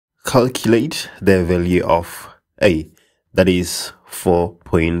calculate the value of a, that is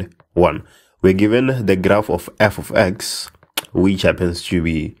 4.1. We're given the graph of f of x, which happens to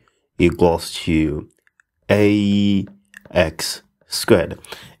be equals to ax squared,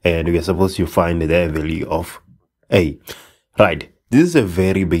 and we are supposed to find the value of a. Right, this is a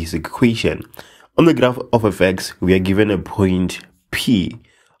very basic equation. On the graph of fx, we are given a point P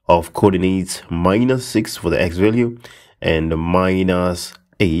of coordinates -6 for the x value and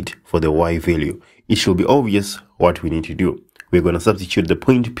 -8 for the y value. It should be obvious what we need to do. We're going to substitute the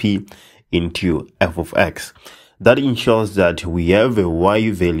point P into f of x. That ensures that we have a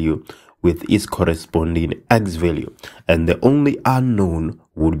y value with its corresponding x value, and the only unknown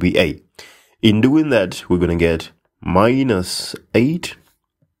would be a. In doing that, we're going to get -8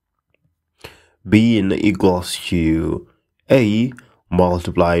 being equals to a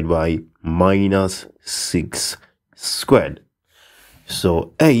multiplied by -6 squared.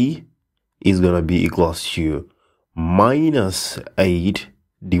 So a is going to be equals to -8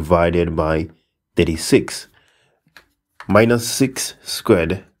 divided by 36. -6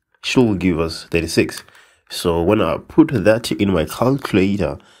 squared should give us 36. So when I put that in my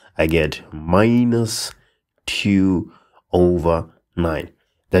calculator, I get -2/9.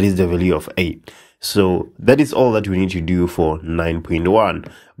 That is the value of a. So that is all that we need to do for 9.1.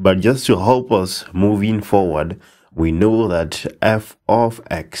 But just to help us moving forward, we know that f of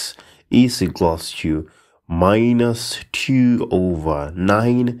x is equals to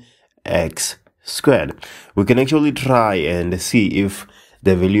 -2/9x squared. We can actually try and see if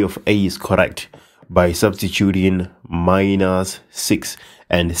the value of a is correct by substituting -6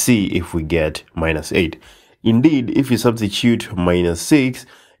 and see if we get -8. Indeed, if you substitute -6,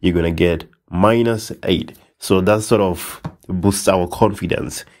 you're going to get -8. So that sort of boosts our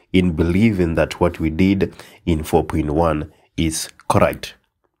confidence in believing that what we did in 4.1 is correct.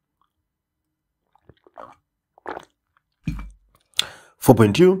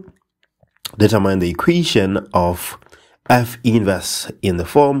 4.2, determine the equation of f inverse in the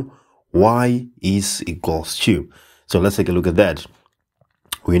form y is equals to. So let's take a look at that.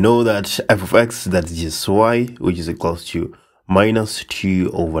 We know that f of x, that's just y, which is equals to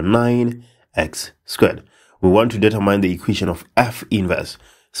 -2/9x squared. We want to determine the equation of f inverse.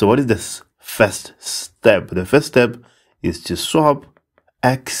 So what is the first step? The first step is to swap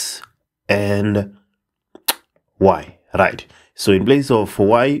x and y, right? So in place of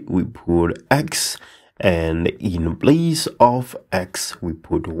y, we put x, and in place of x, we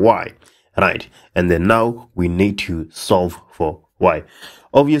put y, right? And then now we need to solve for y.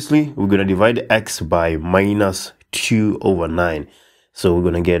 Obviously, we're going to divide x by -2/9. So we're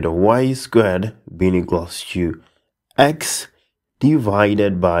going to get y squared being equals to x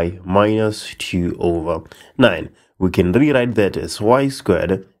divided by -2/9. We can rewrite that as y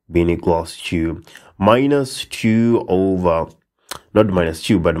squared being equals to -2 over, not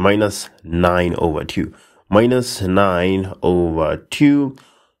 -2, but -9/2. -9/2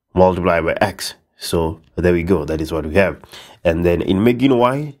 multiplied by x. So there we go. That is what we have. And then in making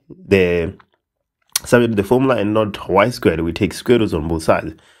y, subject to the formula and not y squared, we take square roots on both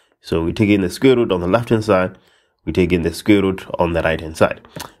sides. So we take in the square root on the left hand side, we take in the square root on the right hand side.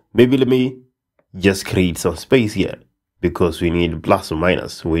 Maybe let me just create some space here, because we need plus or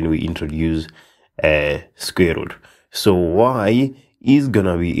minus when we introduce a square root. So y is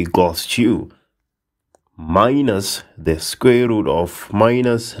gonna be equals to minus the square root of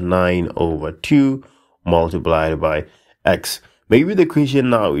 -9/2 multiplied by x. Maybe the question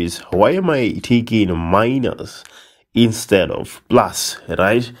now is, why am I taking minus instead of plus,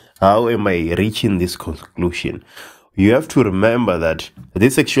 right? How am I reaching this conclusion? You have to remember that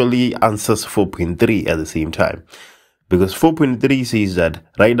this actually answers 4.3 at the same time, because 4.3 says that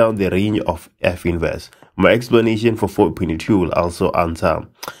write down the range of f inverse. My explanation for 4.2 will also answer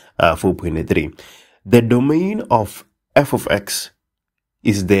 4.3. The domain of f of x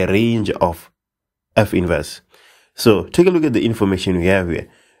is the range of f inverse. So take a look at the information we have here.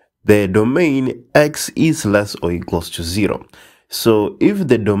 The domain x is less or equals to 0. So if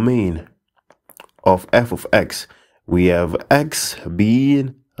the domain of f of x, we have x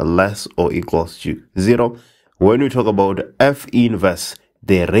being less or equals to 0. When we talk about f inverse,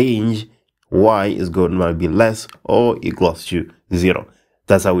 the range y is going to be less or equals to 0.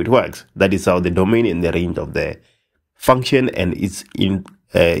 That's how it works. That is how the domain and the range of the function and its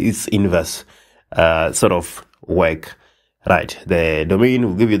inverse sort of work. Right, the domain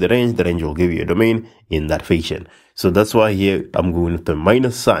will give you the range will give you a domain in that fashion. So that's why here I'm going with the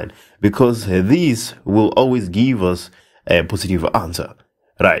minus sign, because this will always give us a positive answer,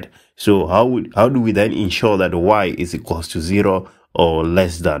 right? So how do we then ensure that y is equals to 0 or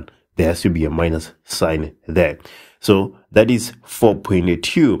less than? there has to be a minus sign there. So that is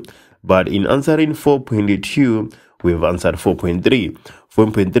 4.2. But in answering 4.2, we've answered 4.3.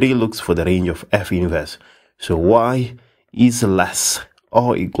 4.3 looks for the range of F inverse. So y is less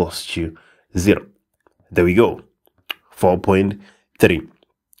or equals to 0. There we go. 4.3.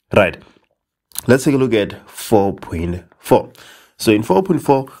 Right. Let's take a look at 4.4. So in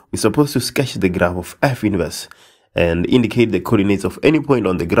 4.4, we're supposed to sketch the graph of F inverse and indicate the coordinates of any point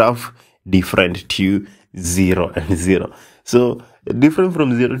on the graph different to 0 and 0. So different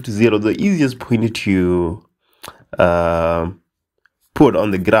from 0 to 0, the easiest point to put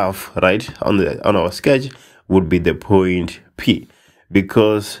on the graph, right, on our sketch would be the point P,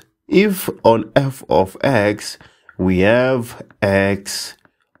 because if on F of x we have x,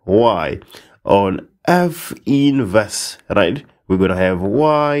 y, on F inverse, right, we're going to have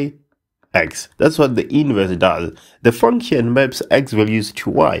y, x. That's what the inverse does. The function maps x values to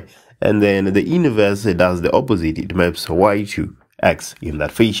y, and then the inverse does the opposite. It maps y to x in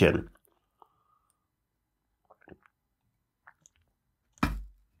that fashion.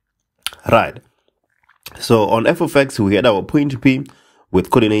 Right. So on F of x, we had our point P with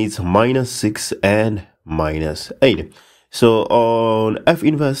coordinates -6 and -8. So on F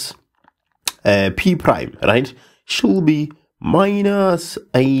inverse, P prime, right, should be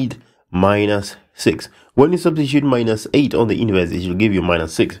 -8 -6. When you substitute -8 on the inverse, it should give you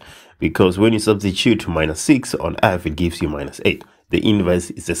 -6, because when you substitute -6 on F, it gives you -8. The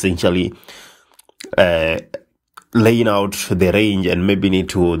inverse is essentially laying out the range and mapping it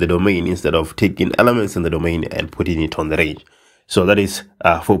to the domain instead of taking elements in the domain and putting it on the range. So that is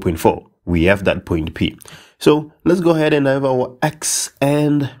 4.4. We have that point P. So let's go ahead and have our x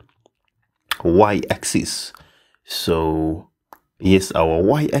and y axis. So here's our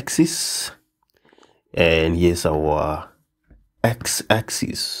y axis and here's our x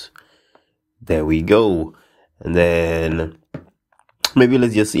axis. There we go. And then maybe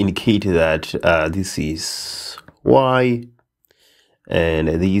let's just indicate that this is y and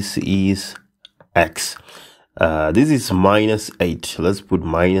this is x. This is -8. Let's put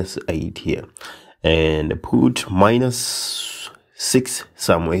 -8 here and put -6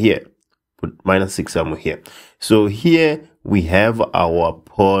 somewhere here. Put -6 somewhere here. So here we have our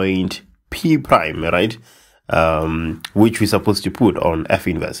point P prime, right, which we're supposed to put on F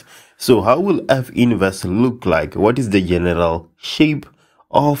inverse. So how will F inverse look like? What is the general shape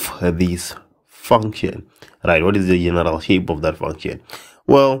of this function, right? What is the general shape of that function?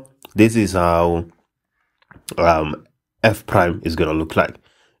 Well, this is how F prime is going to look like.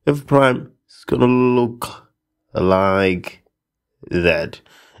 F prime is going to look like that.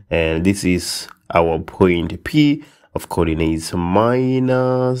 And this is our point P of coordinates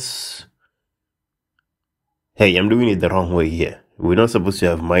minus... Hey, I'm doing it the wrong way here. We're not supposed to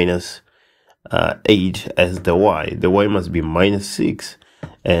have -8 as the y. The y must be -6.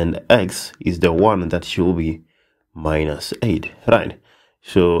 And x is the one that should be -8, right?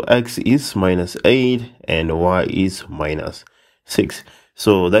 So x is -8 and y is -6.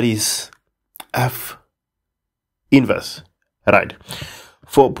 So that is F inverse, right?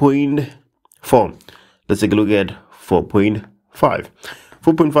 4.4. Let's take a look at 4.5.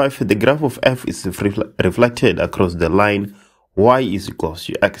 4.5, the graph of F is reflected across the line y is equals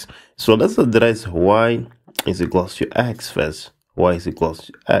to x. So let's address y is equals to x first. Y is equals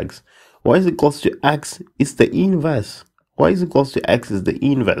to x. Y is equals to x is the inverse. Y is equals to x is the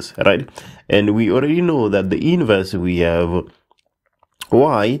inverse, right? And we already know that the inverse, we have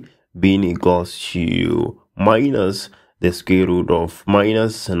y being equals to minus the square root of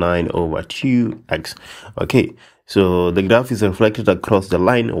 -9/2x. Okay, so the graph is reflected across the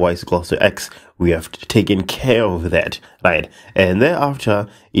line y is equals to x. We have taken care of that, right? And thereafter,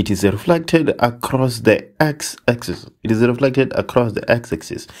 it is reflected across the x-axis. It is reflected across the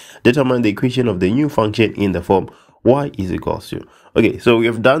x-axis. Determine the equation of the new function in the form y is equals to. Okay, so we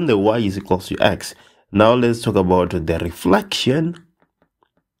have done the y is equals to x. Now let's talk about the reflection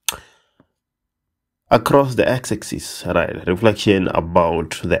across the x-axis, right? Reflection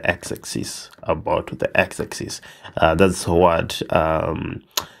about the x-axis, that's what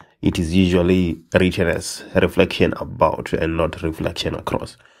it is usually written as, reflection about and not reflection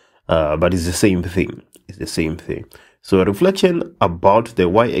across. But it's the same thing. It's the same thing. So reflection about the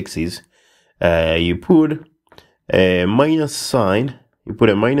y-axis, you put a minus sign. You put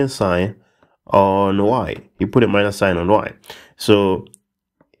a minus sign on y. You put a minus sign on y. So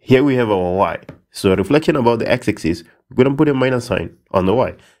here we have our y. So reflection about the x-axis, we're going to put a minus sign on the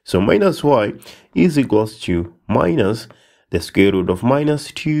y. So minus y is equals to minus the square root of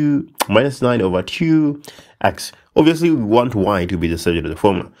 -9/2x. Obviously, we want y to be the subject of the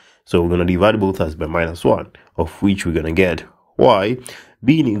formula. So we're going to divide both sides by -1, of which we're going to get y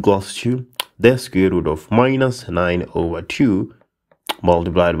being equals to the square root of -9/2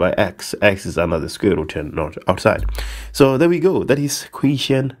 multiplied by x. X is under the square root and not outside. So there we go. That is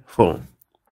equation 4.